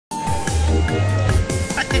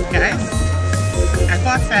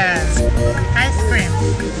bought ice cream.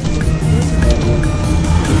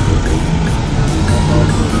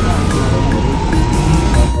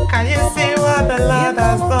 Can you see what the Lord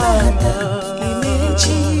has done?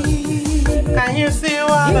 Can you see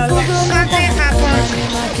what the Lord? Something happened,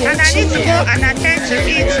 and I need to go and attend to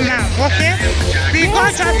it now, okay?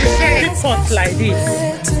 Because of the selling pot like this,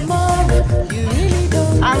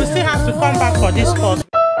 I will still have to come back for this pot.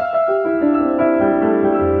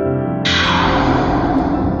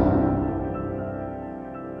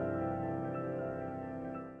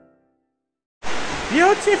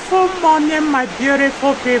 Beautiful morning, my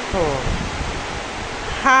beautiful people.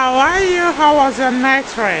 How are you? How was your night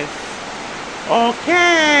rest?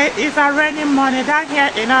 Okay, it's a rainy morning down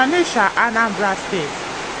here in Onitsha Anambra State.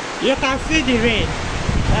 You can see the rain.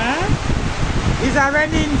 It's a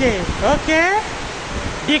raining day. Okay,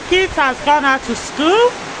 the kids has gone out to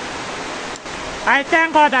school. I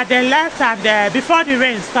thank God that they left and before the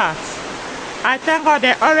rain starts. I thank God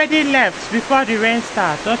they already left before the rain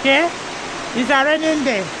starts. Okay. It's a raining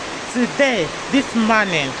day today, this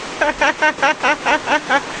morning.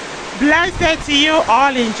 Blessed to you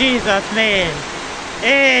all in Jesus' name.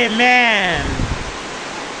 Amen.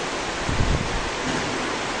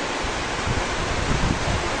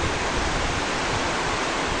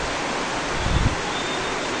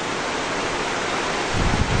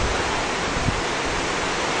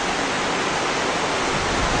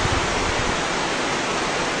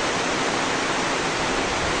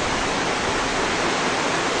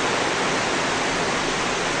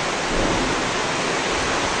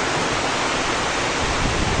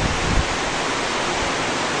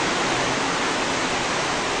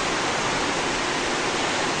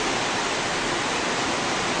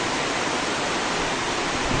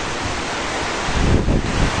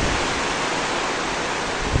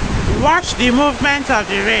 Watch the movement of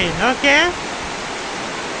the rain, okay?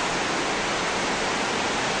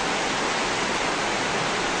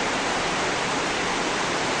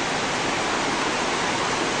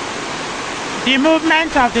 The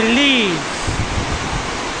movement of the leaves,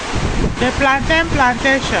 the plantain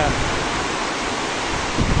plantation,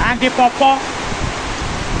 and the pawpaw.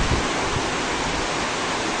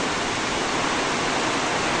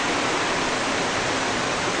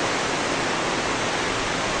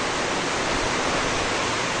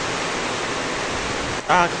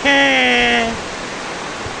 Okay,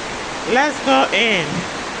 let's go in.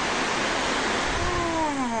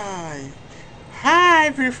 Hi,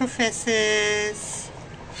 beautiful faces.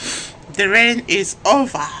 The rain is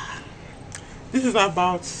over. This is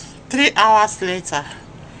about 3 hours later.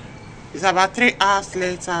 It's about 3 hours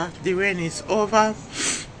later. The rain is over.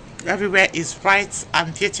 Everywhere is bright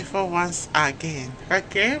and beautiful once again.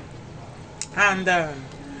 Okay, and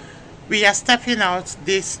we are stepping out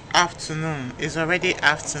this afternoon. It's already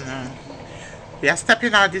afternoon. We are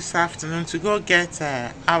stepping out this afternoon to go get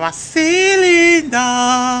our cylinder.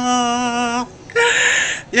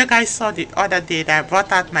 You guys saw the other day that I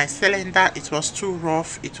brought out my cylinder. It was too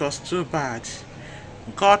rough. It was too bad.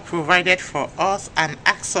 God provided for us and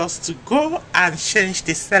asked us to go and change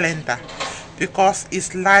the cylinder because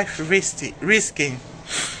it's life risking.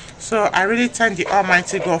 So I really thank the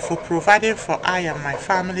Almighty God for providing for I and my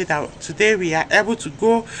family that today we are able to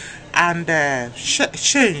go and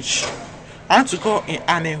change. I want to go in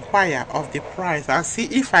and inquire of the price and see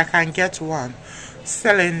if I can get one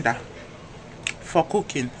cylinder for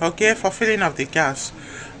cooking, okay, for filling of the gas.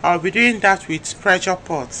 I'll be doing that with pressure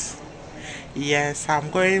pots. Yes,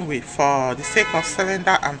 I'm going with for the sake of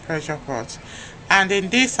cylinder and pressure pots. And in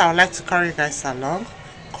this, I would like to carry you guys along.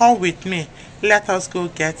 Come with me. Let us go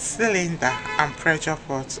get cylinder and pressure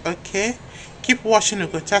pots, okay? Keep watching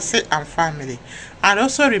Ugo Tessy and family. And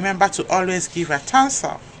also remember to always give a thumbs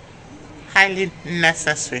up. Highly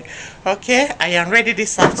necessary. Okay, I am ready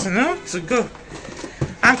this afternoon to go.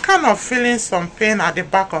 I'm kind of feeling some pain at the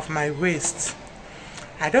back of my waist.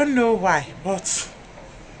 I don't know why, but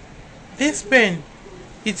this pain,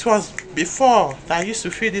 it was before that I used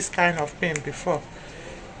to feel this kind of pain before.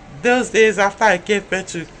 Those days after I gave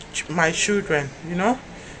birth to my children, you know,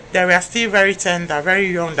 they were still very tender,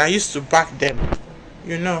 very young. I used to back them,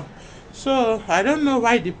 you know. So I don't know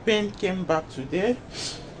why the pain came back today.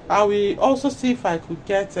 I will also see if I could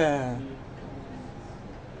get I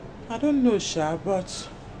don't know, Sha, but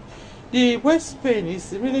the waist pain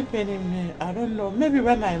is really paining me. I don't know, maybe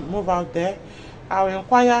when I move out there I will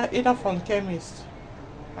inquire either from chemist.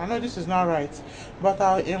 I know this is not right, but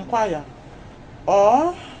I'll inquire,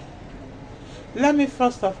 or let me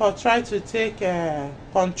first of all try to take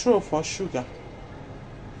control for sugar.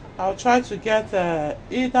 I'll try to get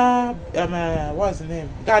either what's the name?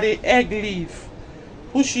 Got the egg leaf.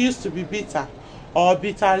 which used to be bitter, or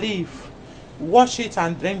bitter leaf. Wash it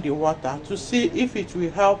and drink the water to see if it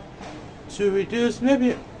will help to reduce.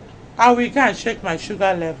 Maybe I will go and check my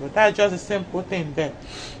sugar level. That's just a simple thing there.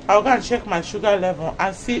 I'll go and check my sugar level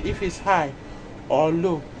and see if it's high or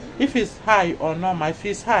low. If it's high or normal. If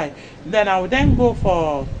it's high, then I will then go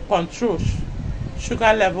for control,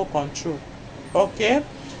 sugar level control. Okay,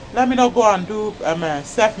 let me not go and do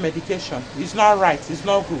self-medication. It's not right, it's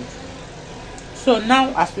not good. So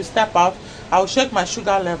now as we step out, I'll check my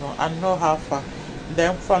sugar level and know how far.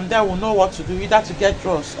 Then from there we'll know what to do, either to get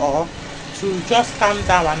drugs or to just calm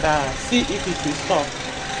down and see if it will stop.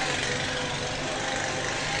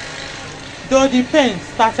 Though the pain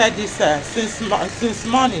started this since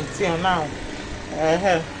morning till now,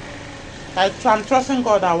 I'm trusting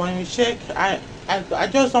God that when we shake, I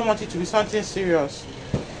just don't want it to be something serious.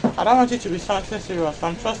 I don't want it to be something serious.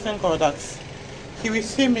 I'm trusting God that He will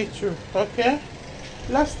see me through. Okay,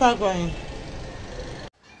 let's start going.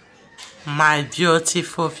 My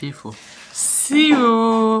beautiful people, see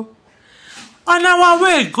you on our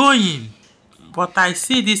way going. But I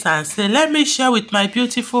see this and say, let me share with my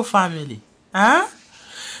beautiful family.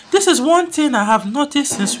 This is one thing I have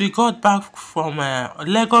noticed since we got back from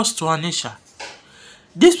Lagos to Onitsha.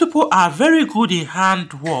 These people are very good in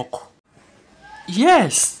handwork.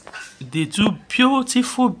 Yes, they do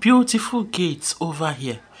beautiful gates over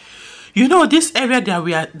here. You know, this area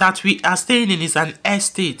that we are staying in is an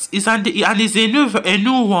estate. And it's a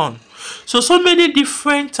new one. So many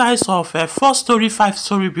different types of 4-story,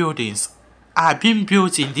 5-story buildings are being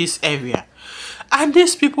built in this area. And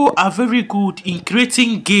these people are very good in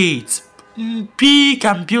creating gates, big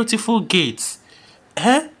and beautiful gates.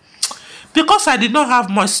 Because I did not have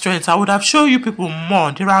much strength, I would have shown you people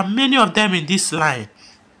more. There are many of them in this line.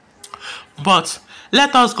 But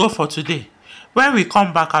let us go for today. When we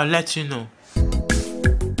come back, I'll let you know.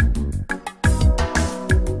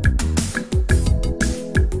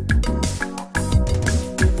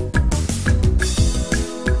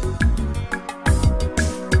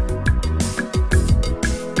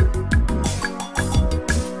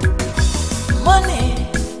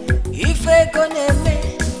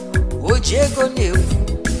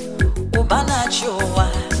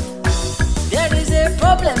 There is a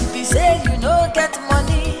problem, we say you no get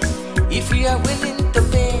money. If you are willing to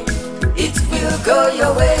pay, it will go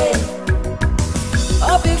your way.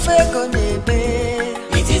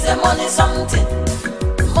 It is a money something.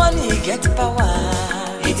 Money get power.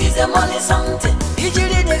 It is a money something.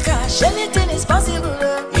 Usually the cash, anything is possible.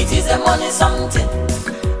 It is a money something.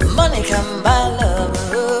 Money can buy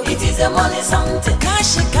love. It is a money something.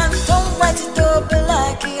 Cash can turn white to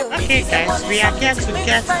black. Okay guys, we are here to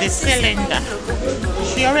get the cylinder.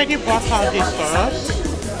 She already bought all this for us.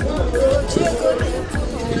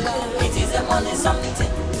 It is a money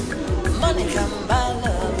something. Money can buy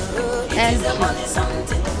love. It is a money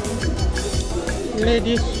something.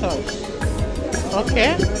 Ladies sauce.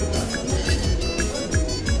 Okay.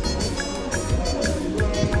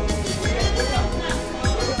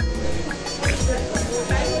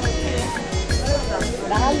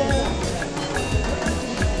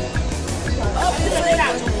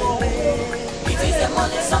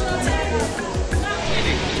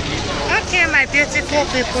 Okay, my beautiful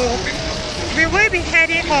people, we will be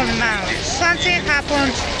heading home now. Something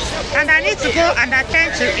happened and I need to go and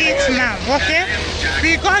attend to it now. Okay,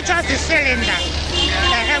 we got just the cylinder.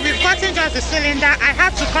 We've gotten just the cylinder. I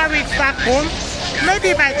have to carry it back home.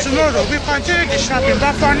 Maybe by tomorrow we continue the shopping,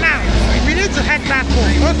 but for now we need to head back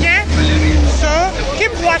home. Okay, so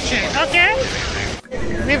keep watching. Okay,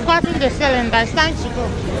 we've gotten the cylinder. It's time to go.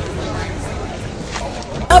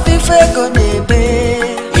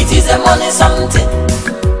 It is a money something.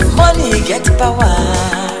 Money get power.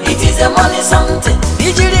 It is a money something.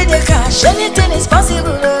 Usually the cash, anything is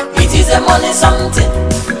possible. It is a money something.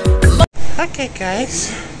 Okay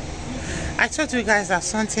guys, I told you guys that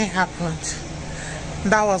something happened.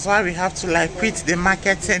 That was why we have to quit the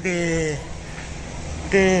market, the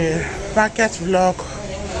market vlog,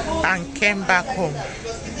 and came back home.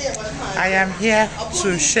 I am here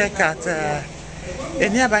to check at a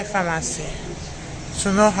nearby pharmacy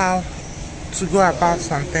to know how to go about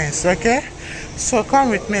some things. Okay, so come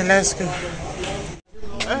with me, let's go.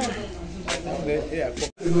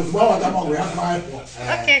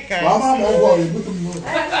 Okay guys, I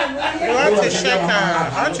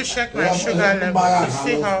want to check my sugar level to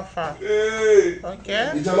see how far.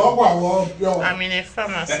 Okay, I'm in a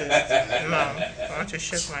pharmacy now. I want to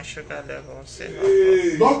check my sugar level and see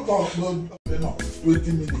how far.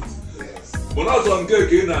 20 minutes.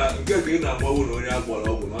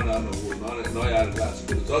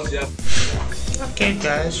 Okay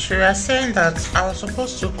guys, she was saying that I was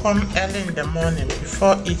supposed to come early in the morning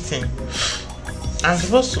before eating. I'm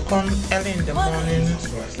supposed to come early in the morning.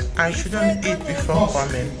 I shouldn't eat before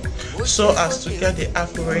coming, so as to get the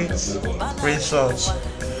accurate results.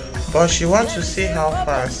 But she wants to see how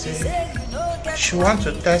far. She wants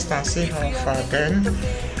to test and see how far. Then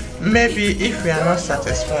maybe if we are not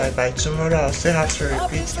satisfied by tomorrow, I'll still have to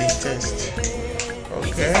repeat the test.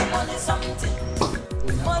 Okay.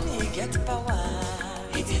 Money get power.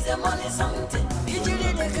 It is a money something.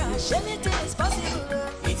 Usually the cash, anything is possible.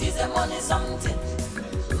 It is a money something.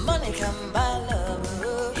 Money can buy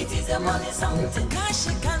love. It is a money something. Cash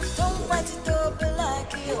can turn white to be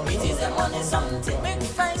like you. It is a money something. Make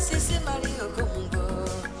fine sissy Mario Congo.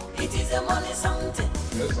 It is a money something.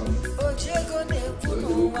 Ojego ne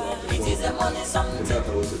punuwa. It is a money something.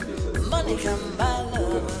 Money can buy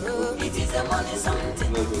love. It is a money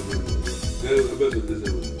something.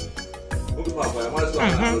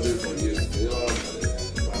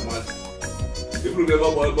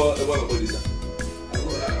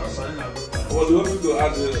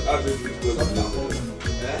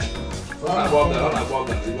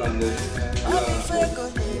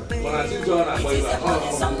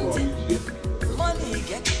 Money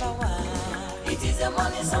get power. It is a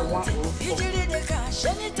money something. Usually the cash,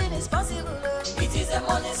 anything is possible. It is a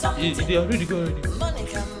money something. They already go already. Money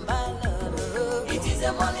can buy love. It is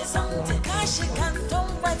a money something. Cash can turn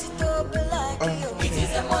white to be like you. It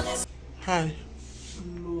is a money. Hi.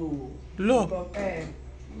 Low. Low.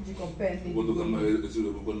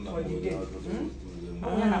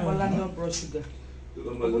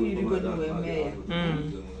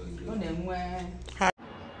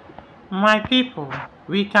 My people,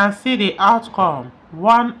 we can see the outcome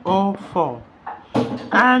 104,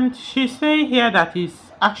 and she's saying here that is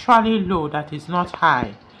actually low, that is not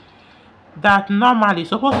high, that normally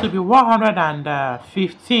supposed to be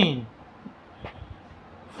 115.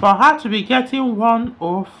 For her to be getting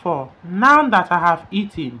 104, now that I have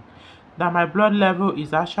eaten, that my blood level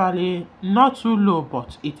is actually not too low,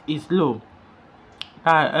 but it is low.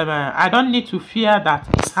 I don't need to fear that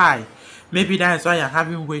it's high. Maybe that is why you're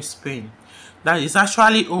having waist pain. That is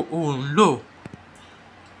actually low.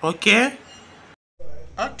 Okay?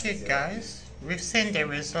 Okay guys, we've seen the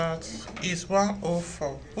results. It's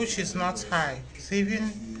 104, which is not high. It's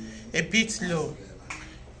even a bit low.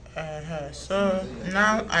 So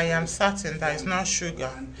now I am certain that it's not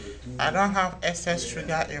sugar. I don't have excess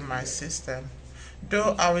sugar in my system.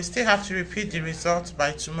 Though I will still have to repeat the results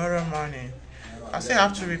by tomorrow morning. I still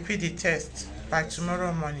have to repeat the test by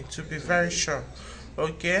tomorrow morning to be very sure.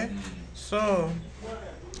 Okay, so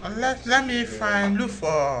let me look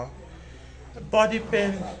for body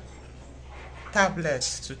pain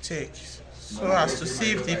tablets to take, so as to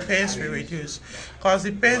see if the pains will reduce, because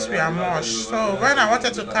the pains were much. So when I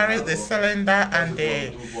wanted to carry the cylinder and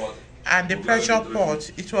the pressure pot,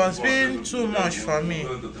 it was being too much for me,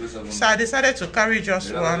 so I decided to carry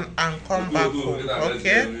just one and come back home.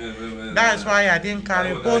 Okay, that's why I didn't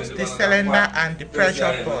carry both the cylinder and the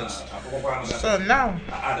pressure pot. So now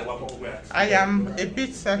I am a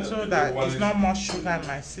bit settled that it's not much sugar in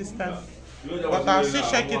my system, but I'll still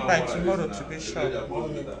check it by tomorrow to be sure.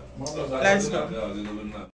 Let's go.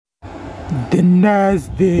 The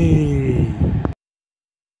next day.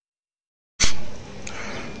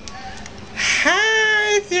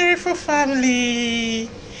 Hi beautiful family,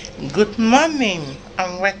 good morning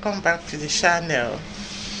and welcome back to the channel.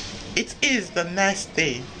 It is the next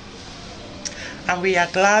day and we are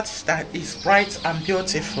glad that it's bright and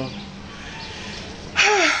beautiful.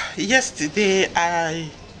 Yesterday I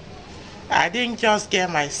didn't just get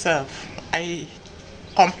myself. I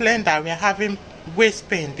complained that we are having waist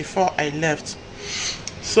pain before I left.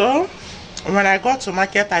 So when I got to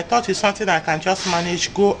market, I thought it's something I can just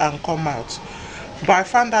manage, go and come out. But I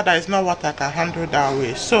found out that it's not what I can handle that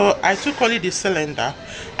way. So I took only the cylinder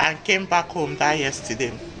and came back home that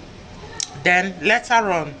yesterday. Then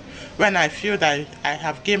later on, when I feel that I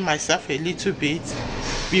have gained myself a little bit,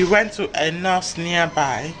 we went to a nurse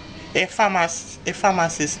nearby, a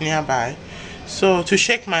pharmacist nearby, so to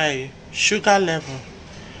check my sugar level,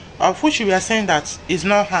 of which we are saying that is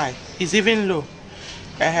not high, it's even low,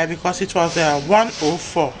 because it was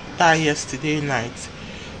 104 that yesterday night,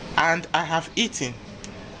 and I have eaten.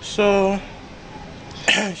 So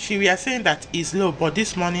we are saying that is low, but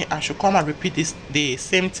this morning I should come and repeat the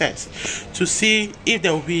same test to see if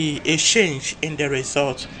there will be a change in the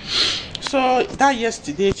result. So that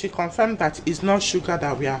yesterday she confirmed that it's not sugar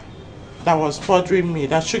that was bothering me,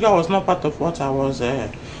 that sugar was not part of what I was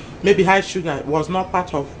maybe high sugar was not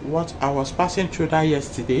part of what I was passing through that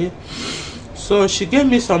yesterday. So she gave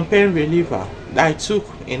me some pain reliever that I took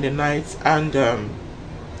in the night, and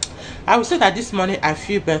I would say that this morning I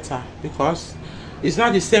feel better, because it's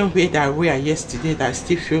not the same way that I were yesterday that I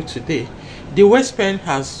still feel today. The waist pain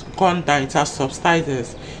has gone down, it has subsided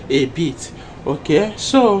a bit. Okay,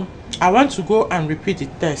 so I want to go and repeat the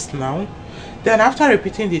test now. Then after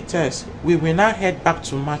repeating the test, we will now head back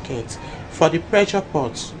to market for the pressure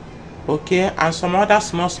pot, okay, and some other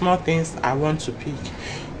small things I want to pick.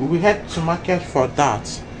 We will head to market for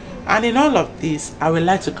that. And in all of this, I would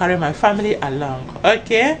like to carry my family along.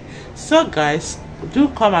 Okay, so guys, do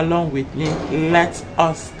come along with me. Let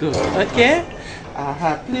us go. Okay,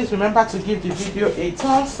 please remember to give the video a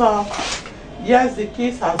thumbs up. Yes, the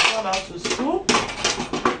kids has gone out to school.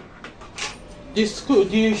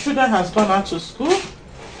 The children has gone out to school,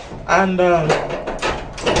 and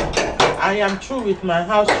I am through with my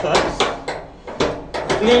house chores.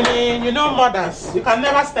 Cleaning, you know, mothers, you can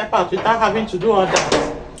never step out without having to do all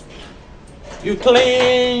that. You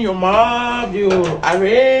clean, you mop, you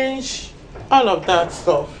arrange, all of that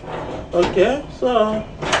stuff. Okay, so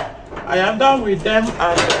I am done with them,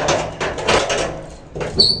 and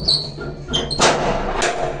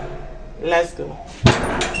let's go.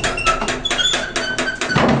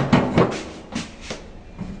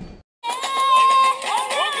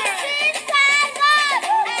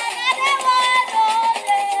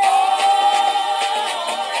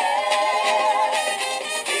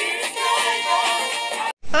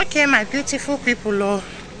 Okay, my beautiful people, oh,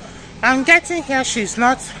 I'm getting here. She's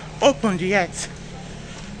not opened yet.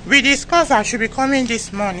 We discussed I should be coming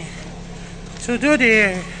this morning to do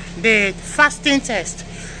the fasting test,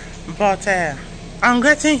 but I'm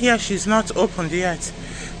getting here. She's not opened yet,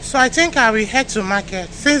 so I think I will head to market.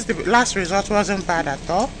 Since the last result wasn't bad at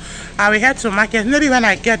all, I will head to market. Maybe when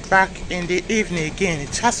I get back in the evening again.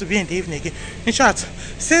 It has to be in the evening again. In short,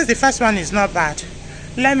 since the first one is not bad,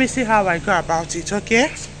 let me see how I go about it.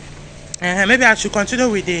 Okay, maybe I should continue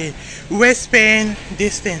with the waist pain,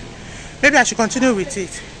 this thing. Maybe I should continue with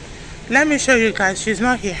it. Let me show you guys. She's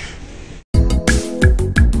not here.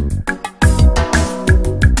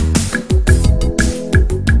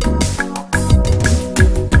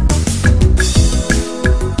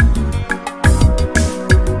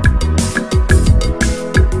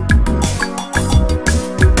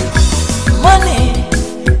 Money,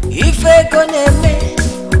 if I go near me,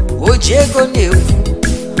 would you go near?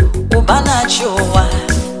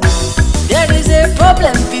 There is a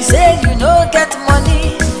problem, we say you no get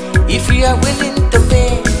money. If you are willing to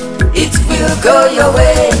pay, it will go your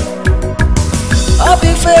way.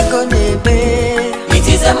 It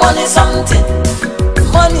is a money something.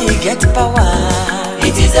 Money get power.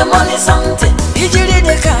 It is a money something. Usually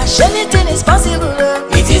the cash, anything is possible.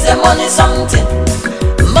 It is a money something.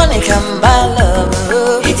 Money can buy love.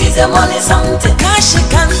 It is a money something. Cash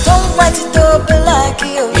can turn white to black.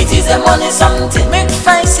 It is a money something. Make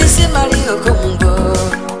fine sissy Mario Congo.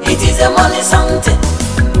 It is a money something.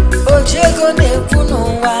 Ojego ne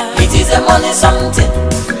punuwa. It is a money something.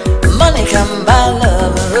 Money can buy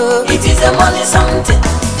love. It is a money something.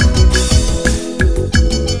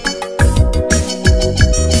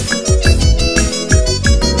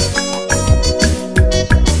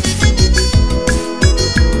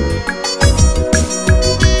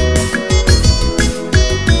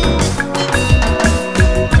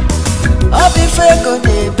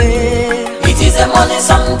 It is a money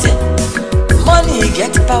something. Money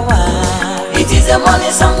get power. It is a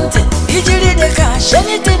money something. Usually the cash,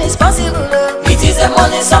 anything is possible. It is a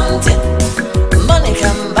money something. Money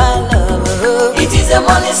can buy love. It is a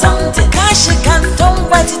money something. Cash can turn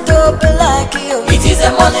white to black. It is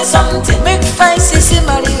a money something. Make fine sissy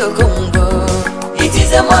Mario Congo. It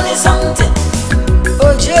is a money something.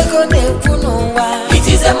 Ojego ne punuwa. It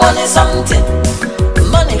is a money something.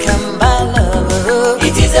 Money can buy love.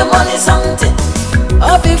 It is a money something.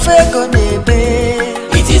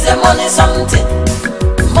 It is a money something.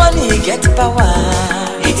 Money get power.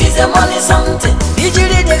 It is a money something.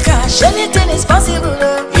 Usually the cash, anything is possible.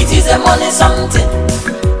 It is a money something.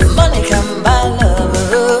 Money can buy love.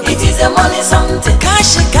 It is a money something.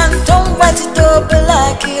 Cash can turn white to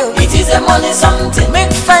black. It is a money something.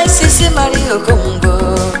 Make fine sissy Mario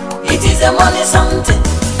Congo. It is a money something.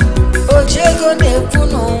 Ojego ne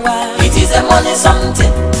punuwa. It is a money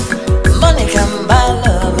something. Money can buy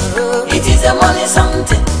love. It is a money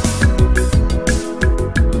something.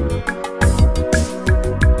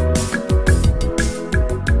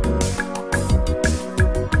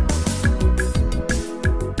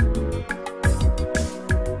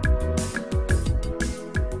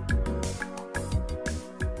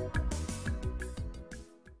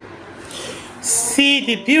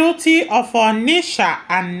 the beauty of Onitsha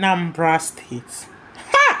Anambra State.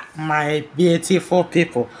 Ha! My beautiful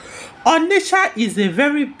people. Onitsha is a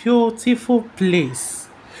very beautiful place.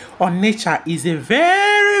 Onitsha is a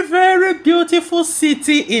very, very beautiful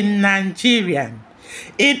city in Nigeria.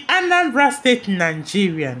 In Anambra State,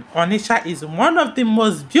 Nigeria, Onitsha is one of the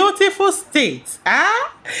most beautiful states.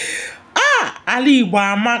 Ali Igbo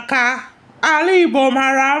amaka, Ali Igbo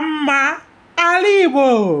mara mma, Ali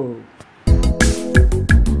Igbo.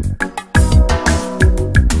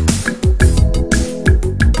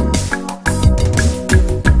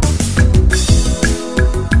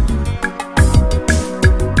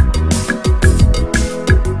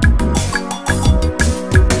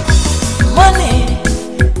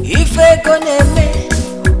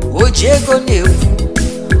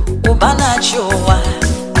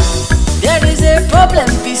 There is a problem,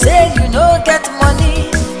 we say you no get money.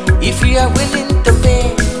 If you are willing to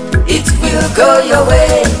pay, it will go your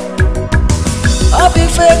way.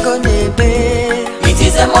 It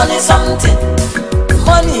is a money something.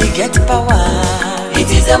 Money get power. It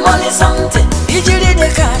is a money something. Usually the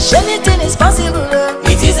cash, anything is possible.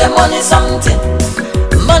 It is a money something.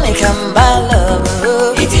 Money can buy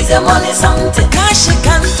love. It is a money something. Cash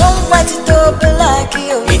can turn white to black.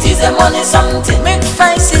 It is a money something. Make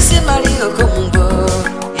fine sissy Mario Gumbo.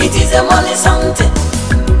 It is a money something.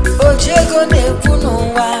 Ojego ne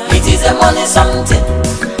punuwa. It is a money something.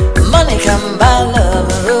 Money can buy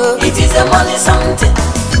love. It is a money something.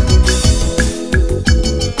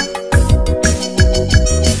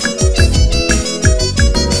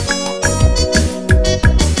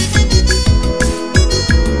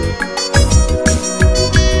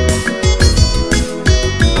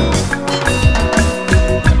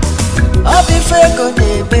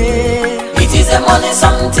 It is a money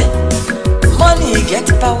something. Money get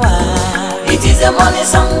power. It is a money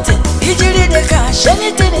something. Usually the cash,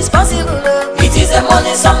 anything is possible. It is a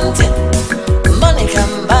money something. Money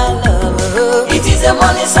can buy love. It is a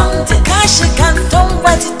money something. Cash can turn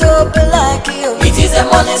white to black. It is a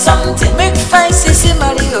money something. Make fine sissy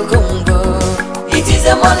Mario Gumbo. It is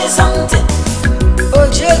a money something.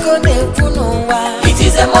 Ojego ne punuwa. It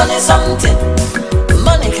is a money something.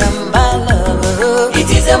 Money can buy love. It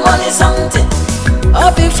is a money something.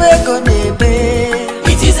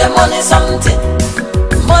 It is a money something.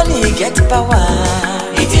 Money get power.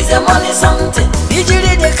 It is a money something.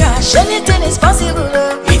 Usually the cash, anything is possible.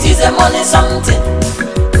 It is a money something.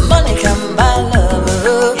 Money can buy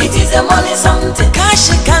love. It is a money something. Cash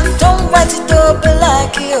can turn white to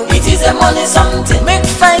black. It is a money something. Make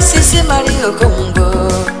fine sissy Mario Gumbo.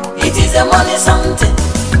 It is a money something.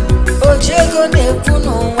 Ojego ne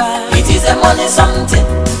punuwa. It is a money something.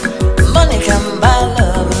 Money can buy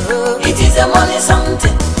love. It is a money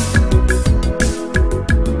something.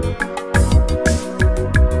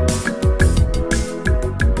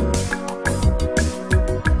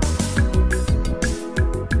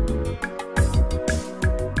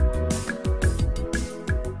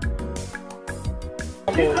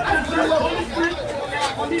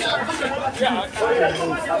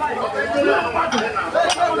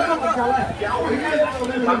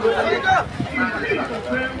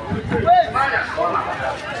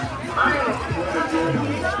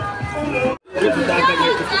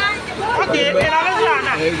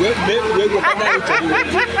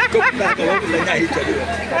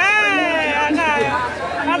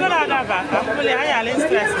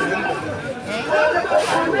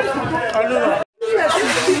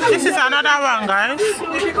 This is another one, guys. This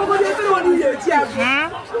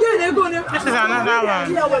is another one.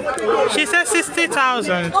 She said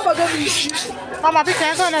 60,000. Mama, be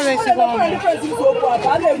careful on the way to go.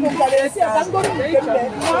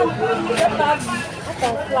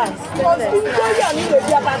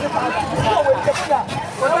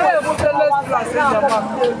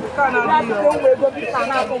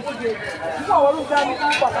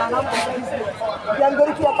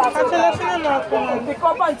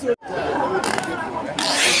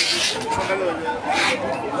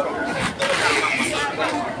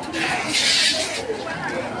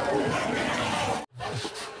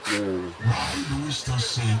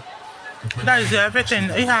 That is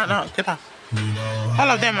everything. All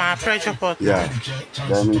of them are pressure pot. Yeah.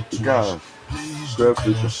 Then it got 12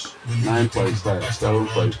 liters, 9.5,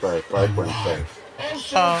 7.5, 5.5.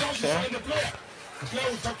 Okay.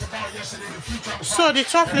 So the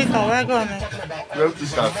 12 liter, we're going 12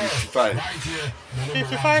 liters, 55.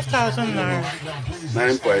 55,000 naira.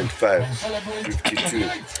 9.5,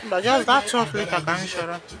 52. But just that 12 liter can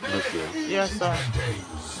share. Okay. Yes, sir.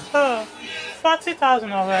 So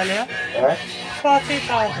 40,000 over here.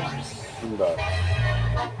 40,000.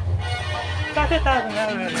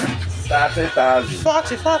 30,000. 30,000.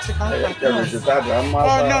 40. Oh,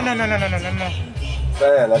 no.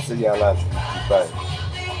 Say, let's see your last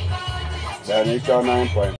 55. Then it's your 9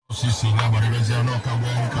 point. 43.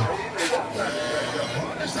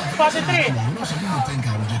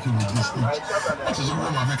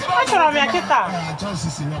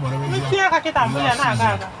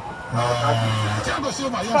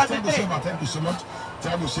 Thank you so much.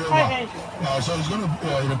 Thiago Silva. So he's going to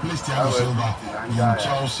replace Thiago Silva in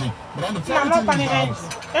Chelsea. But on the positive is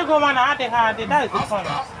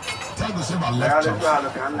Thiago Silva left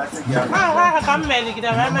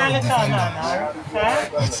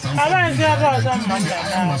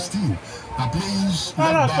Chelsea. Please,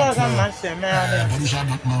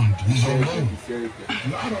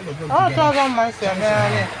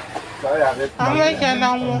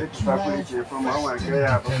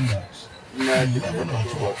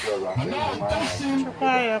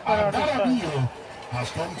 has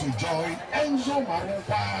come to join Enzo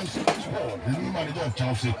Maroqua's squad. The new manager of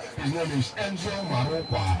Chelsea, his name is Enzo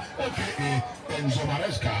Maroqua, aka Enzo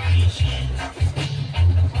Maresca.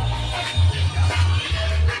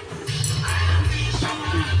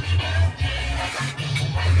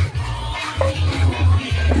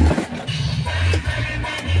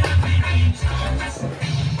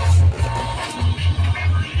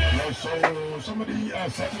 So somebody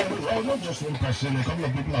sent me, well, not just one person, a couple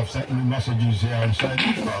of people have sent me messages here and said,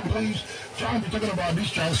 please, try and be talking about these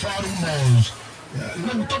transfer rumors.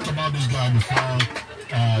 We talked about this guy before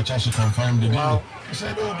Chelsea confirmed the deal. He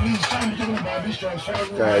said, oh, please, try and be talking about these transfer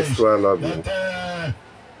rumors. Guys, I love you.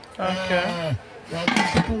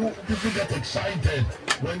 People get excited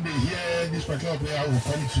when they hear this particular player will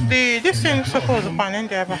come to. This thing supposed to pan in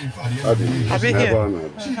there. See,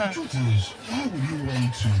 the truth is, why would you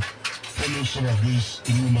want to follow some of these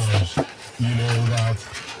rumors? You know that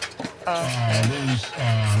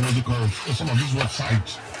what's it called? Some of these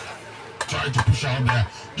websites try to push out there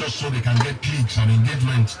just so they can get clicks and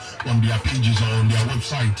engagement on their pages or on their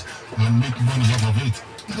website and make money off of it.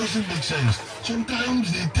 It doesn't make sense.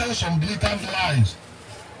 Sometimes they tell some blatant lies.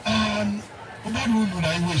 And about who would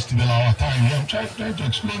I waste our time? I'm trying to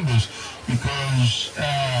explain this because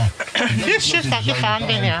this shift that you found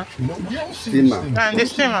in here. Steamer. And the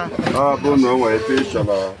steamer. Oh, but no, I feel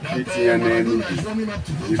sure it's here. He's warming up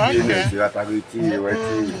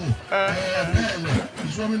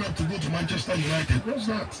to go to Manchester United. What's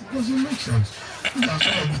that? It doesn't make sense. These are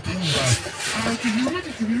some of the things that, and if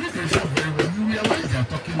you read it very well, you realize they are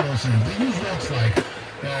talking nonsense. They use words like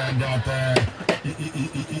that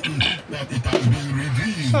it has been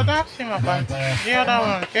revealed. So that's him about the other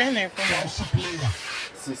one. Can you come on?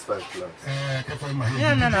 6 5 plus.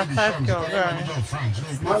 Yeah, man, a 5 girl.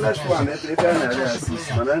 Smallest one, it's 6,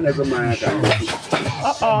 but I never mind.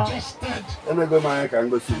 I never mind. I can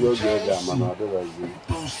go to your girl,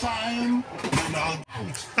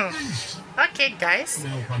 Okay, guys,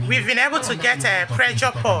 we've been able to get a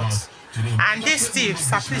pressure pot. And this Steve,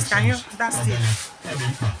 please, can you? That's Steve.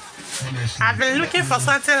 I've been looking for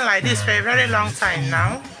something like this for a very long time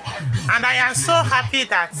now, and I am so happy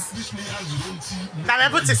that I'm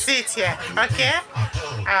able to see it here. Okay,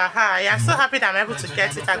 I am so happy that I'm able to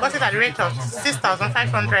get it. I got it at the rate of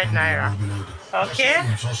 6,500 naira. Okay,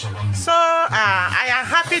 so I am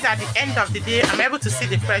happy that at the end of the day I'm able to see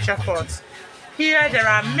the pressure pot. Here there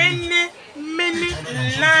are many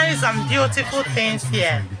nice and beautiful things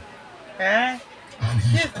here.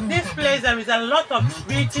 This place there is a lot of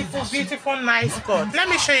beautiful nice pot. Let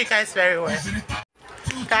me show you guys very well.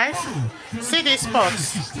 Guys, see these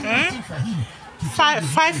pots.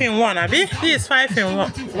 5 in 1, Abi. This is 5 in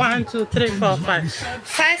 1. 1, 2, 3, 4, 5.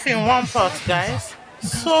 5 in 1 pot, guys.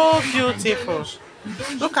 So beautiful.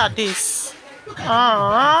 Look at this.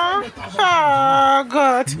 Oh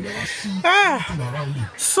God.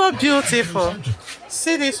 So beautiful.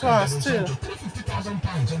 See these ones too.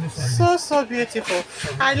 So beautiful.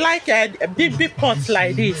 I like big pots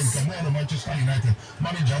like this.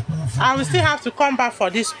 I will still have to come back for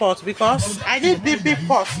this pot because I need big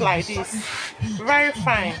pots like this. Very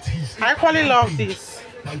fine. I actually love this.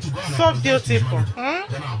 So beautiful.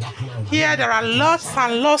 Here there are lots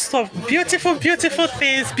and lots of beautiful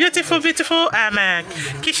things, beautiful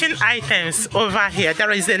kitchen items over here.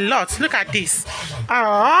 There is a lot. Look at this.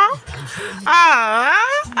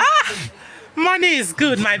 Money is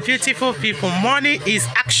good, my beautiful people. Money is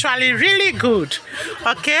actually really good.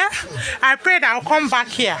 Okay, I pray that I'll come back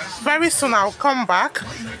here very soon. I'll come back.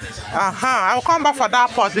 I'll come back for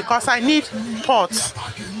that pot because I need pots.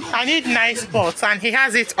 I need nice pots, and he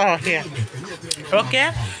has it all here.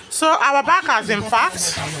 Okay, so our back has been packed.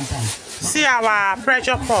 See our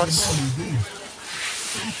pressure pots.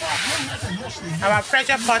 Our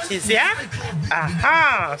pressure pot is here.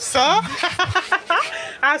 So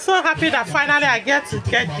I'm so happy that finally I get to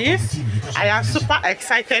get this. I am super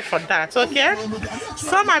excited for that. Okay,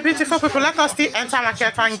 so my beautiful people, let us still enter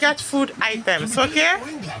market and get food items. Okay.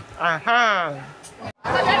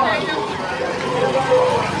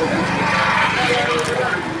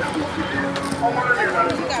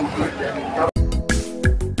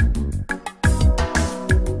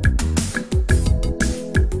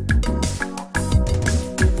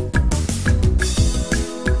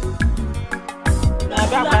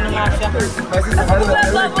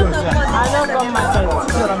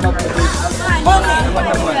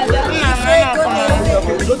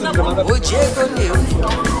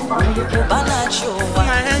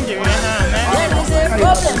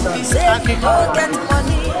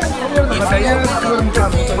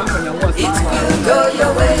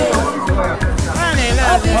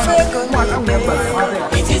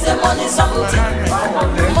 It is a money something.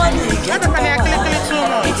 Money get power.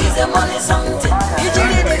 It is a money something.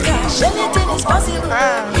 Usually the cash, anything is possible.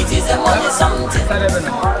 It is a money something.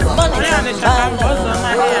 Money can buy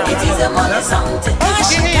love. It is a money something.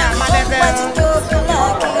 Cash can convert to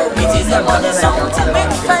black. It is a money something.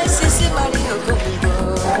 Make fine sissy Mario go.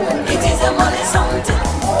 It is a money something.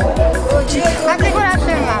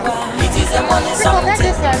 It is a money something.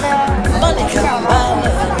 Money can buy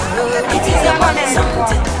love. It is a money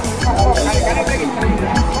something.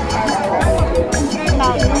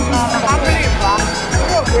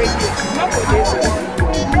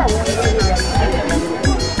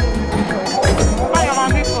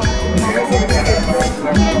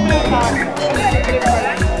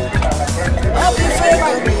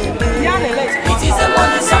 It is a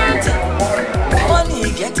money something. Money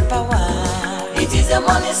get power. It is a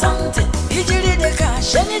money something. Usually the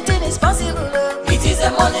cash, anything is possible. It is a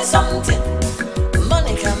money something.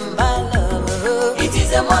 Money can buy love. It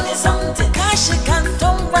is a money something. Cash can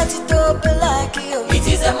turn white to black. It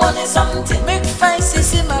is a money something. Make fine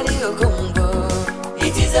sissy Mario Gumbo.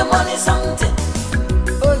 It is a money something.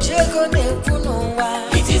 Ojego Nepunowa.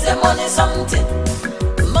 It is a money something.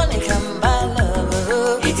 Money can buy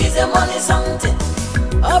love. It is a money something.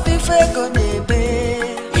 Obifego Nebe.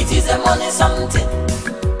 It is a money something.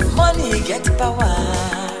 Money get power.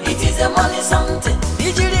 It is a money something.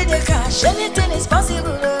 Usually the cash, anything is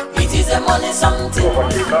possible. It is a money something.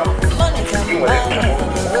 Money can buy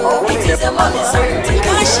love. It is a money something.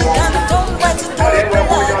 Cash can turn white to black.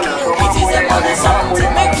 It is a money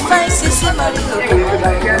something. Make fine sissy Mario.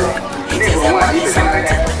 It is a money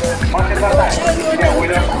something.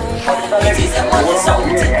 It is a money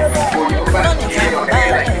something. Money can buy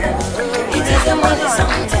love. It is a money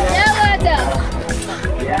something.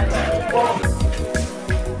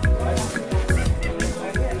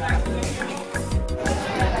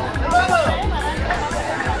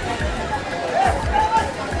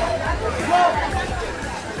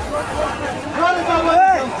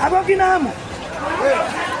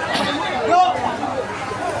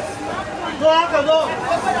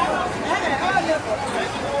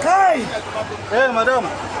 Hey, madam.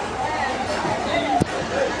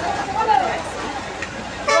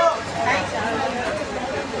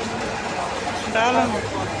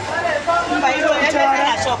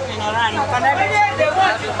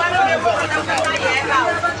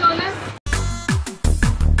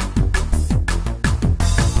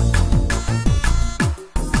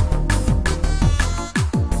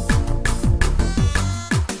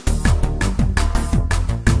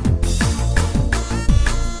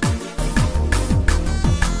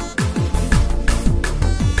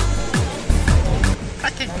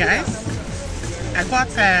 Guys, I got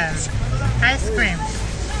ice cream.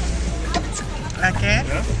 Okay,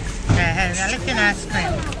 we're looking at ice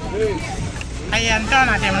cream. I am done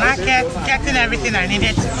at the market getting everything I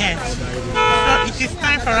needed to get. So it is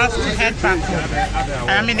time for us to head back home.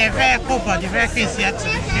 I'm in a vehicle, but the vehicle is yet to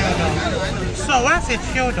be filled up. So once it's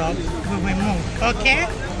filled up, we will move. Okay?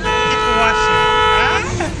 Keep watching.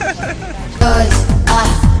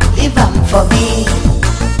 Leave them for me.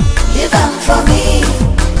 Leave them for me.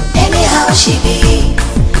 Anyhow she be,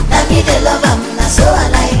 now me the love am, now so I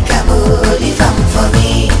like her. Leave them for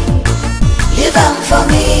me, leave them for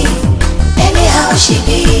me. Anyhow she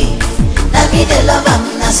be, now me the love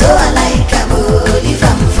am, now so I like her. Leave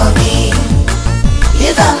them for me,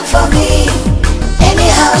 leave them for me.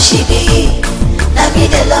 Anyhow she be, now me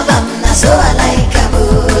the love am, now so I like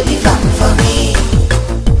her. Leave them for me.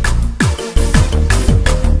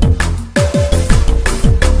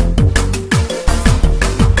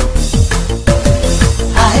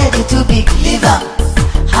 Too big, leave 'em.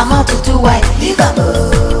 Her mouth too wide, leave 'em.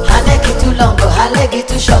 Her neck too long, her leg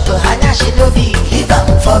too short. Hanya she no big, leave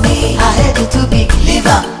am for me. Her head is too big, leave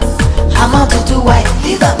am. Her mouth is too wide,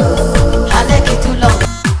 leave am. Her neck is too long.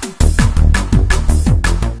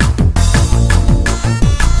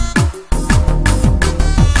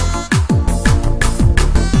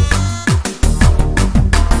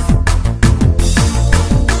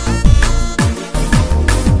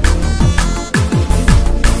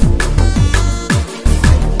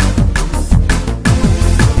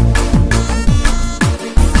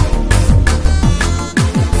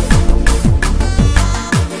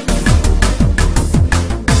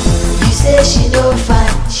 She no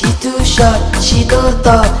fine, she too short, she no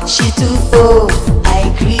tall, she too old. I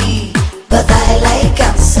agree, but I like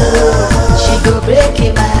her so. She go break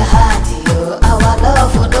in my heart, yo. Our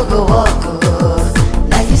love will no go walk, oh.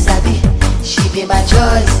 Now you sabi, she be my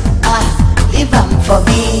choice. Leave am for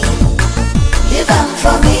me, leave am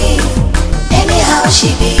for me. Anyhow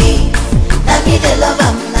she be, now me the love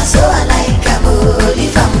am, now so I like her. Oh,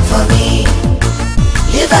 leave am for me,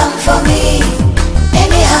 leave am for me.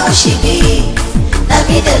 Anyhow she be, now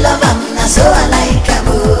me the love am, now so I like her.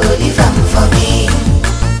 Oh, leave am for me,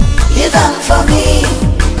 leave am for me.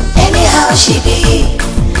 Anyhow she be,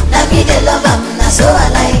 now me the love am, now so I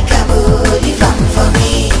like her. Oh, leave am for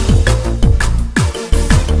me.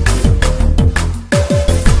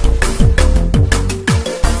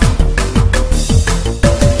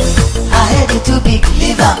 Her head is too big,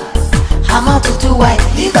 leave am. Her mouth is too wide,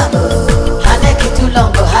 leave am. Her neck is too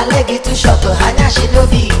long, her leg is too short. Hanya she no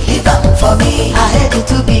big, leave am for me. Her head is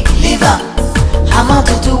too big, leave am. Her mouth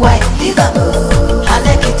is too wide, leave am. Her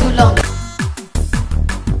neck is too long.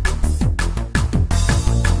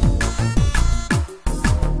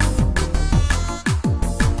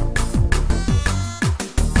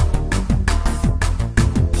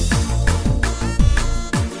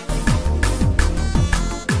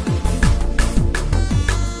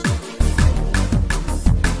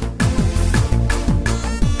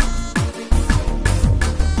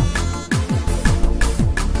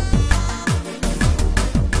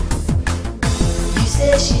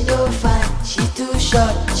 She no fine, she too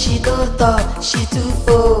short, she no tall, she too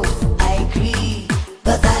old. I agree,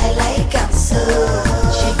 but I like her so.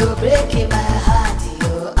 She go break in my heart,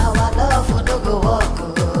 yo. Our love will no go walk,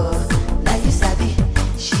 oh. Now you sabi,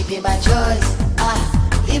 she be my choice.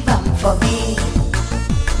 Leave am for me,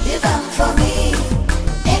 leave am for me.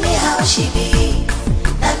 Anyhow she be,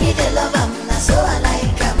 now me the love am, now so I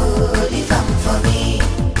like her. Oh, leave am for me,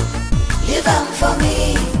 leave am for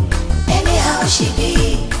me. Anyhow she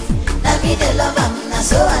be, now me the love am, now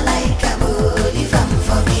so I like her. Oh, leave am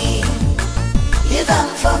for me, leave am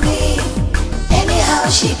for me. Anyhow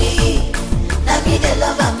she be, now me the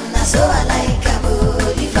love am, now so I like her.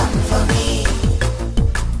 Oh, leave am for me.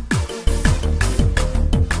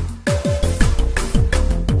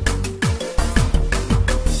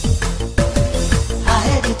 Her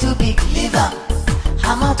head is too big, leave am.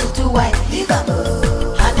 Her mouth is too wide, leave am.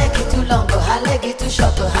 Her neck is too long, her leg is too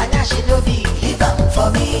short. Hanya she no big, leave am for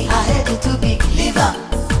me. Her head is too big, leave am.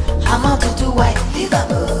 Her mouth is too wide, leave am.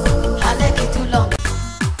 Her neck is too long.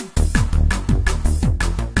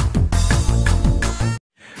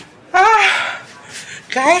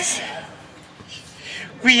 Guys,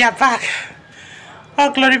 we are back.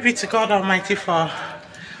 All glory be to God Almighty for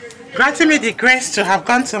granting me the grace to have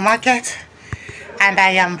gone to market, and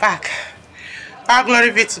I am back. All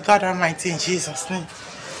glory be to God Almighty in Jesus' name.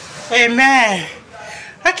 Amen.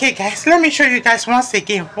 Okay guys, let me show you guys once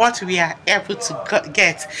again what we are able to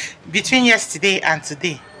get between yesterday and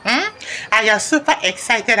today. I am super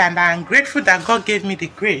excited and I am grateful that God gave me the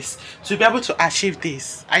grace to be able to achieve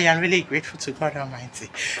this. I am really grateful to God Almighty.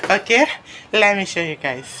 Okay, let me show you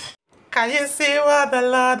guys. Can you see what the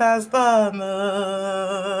Lord has done?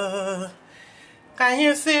 Can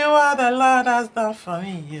you see what the Lord has done for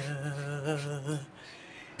me?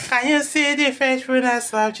 Can you see the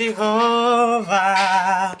faithfulness of Jehovah?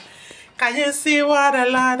 Can you see what the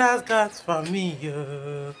Lord has done for me?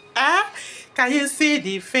 Can you see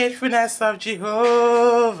the faithfulness of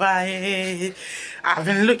Jehovah? I've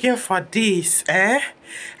been looking for this. I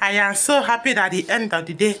am so happy that at the end of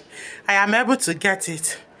the day, I am able to get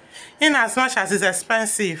it. In as much as it's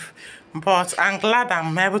expensive, but I'm glad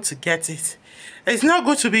I'm able to get it. It's not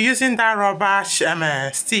good to be using that rubber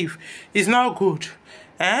Steve. It's not good.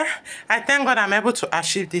 I thank God I'm able to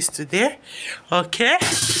achieve this today. Okay,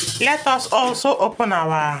 let us also open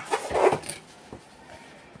our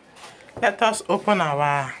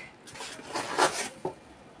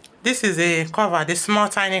this is a cover, the small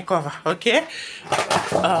tiny cover. Okay,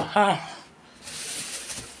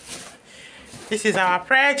 this is our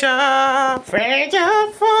pressure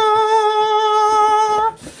for.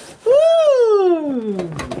 Woo!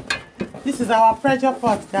 is our pressure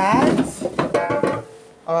pot, guys.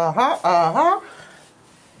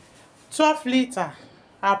 12 liter.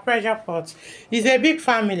 Our pressure pot. It's a big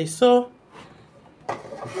family, so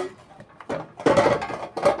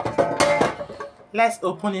let's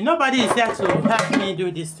open it. Nobody is there to help me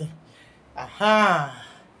do this thing.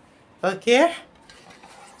 Okay.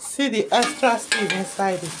 See the extra sleeve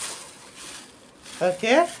inside it.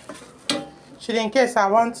 Okay. Should in case I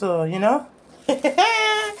want to, you know.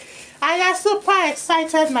 I am super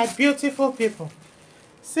excited, my beautiful people.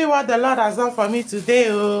 See what the Lord has done for me today.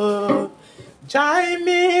 Oh, join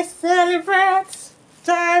me, celebrate.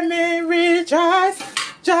 Join me, rejoice.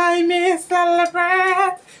 Join me,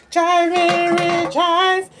 celebrate. Join me,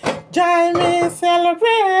 rejoice. Join me,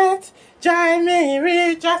 celebrate. Join me,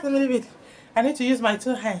 rejoice. Let me leave it. I need to use my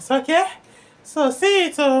 2 hands, okay? So, see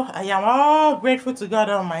it. Oh, I am all grateful to God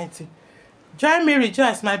Almighty. Join me,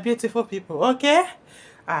 rejoice, my beautiful people, okay?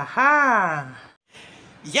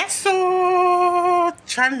 Yes, so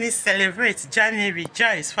join me, celebrate, join me,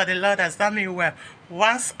 rejoice, for the Lord has done me well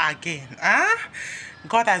once again.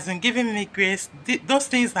 God has been giving me grace, those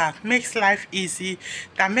things that makes life easy,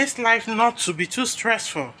 that makes life not to be too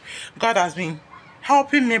stressful. God has been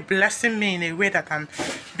helping me, blessing me in a way that I'm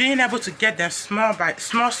being able to get them small by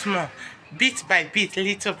small, bit by bit,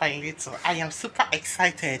 little by little. I am super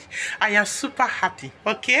excited. I am super happy.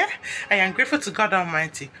 Okay? I am grateful to God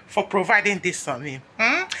Almighty for providing this for me.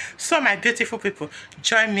 So my beautiful people,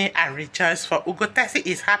 join me and rejoice, for Ugo Tessy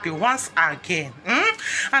is happy once again.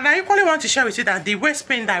 And I equally want to share with you that the waist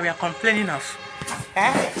pain that we are complaining of,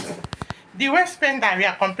 the waist pain that we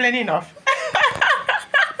are complaining of,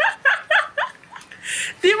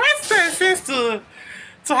 the waist pain seems to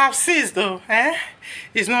have ceased though.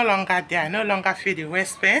 It's no longer there. I no longer feel the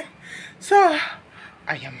waist pain. So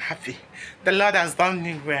I am happy. The Lord has done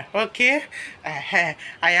me well. Okay? I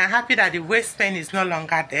am happy that the waist pain is no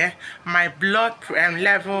longer there. My blood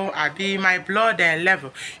level, my blood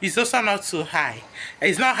level is also not too high.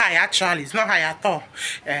 It's not high actually. It's not high at all.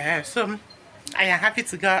 So I am happy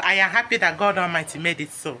to God. I am happy that God Almighty made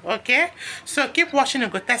it so. Okay? So keep watching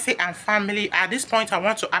Ugo Tessy and family. At this point, I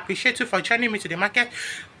want to appreciate you for joining me to the market.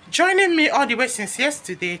 Joining me all the way since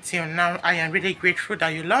yesterday till now. I am really grateful that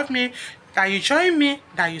you love me, that you join me,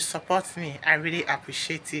 that you support me. I really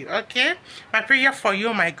appreciate it. Okay? My prayer for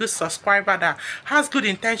you, my good subscriber that has good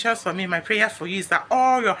intentions for me, my prayer for you is that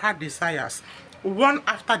all your heart desires, one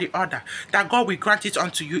after the other, that God will grant it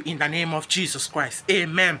unto you in the name of Jesus Christ.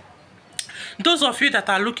 Amen. Those of you that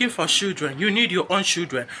are looking for children, you need your own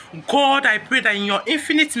children. God, I pray that in your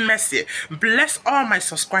infinite mercy, bless all my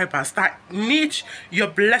subscribers that need your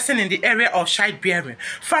blessing in the area of childbearing.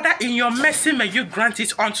 Father, in your mercy, may you grant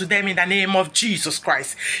it unto them in the name of Jesus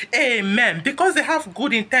Christ. Amen. Because they have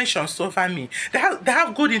good intentions over me. They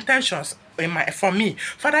have good intentions for me.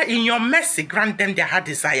 Father, in your mercy, grant them their heart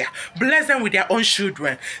desire. Bless them with their own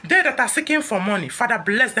children. They that are seeking for money, Father,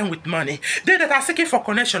 bless them with money. They that are seeking for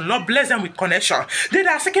connection, Lord, bless them with connection. They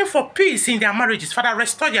that are seeking for peace in their marriages, Father,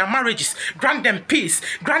 restore their marriages. Grant them peace.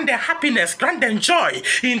 Grant them happiness. Grant them joy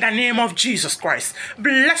in the name of Jesus Christ.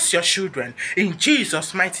 Bless your children. In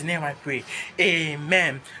Jesus' mighty name I pray.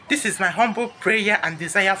 Amen. This is my humble prayer and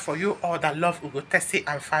desire for you all that love Ugo Tessy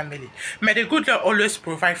and family. May the good Lord always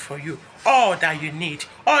provide for you all that you need,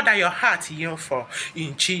 all that your heart yearns for,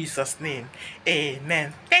 in Jesus' name.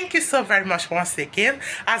 Amen. Thank you so very much once again.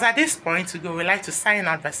 As at this point, we would like to sign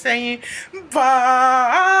out by saying bye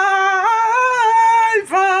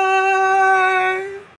bye.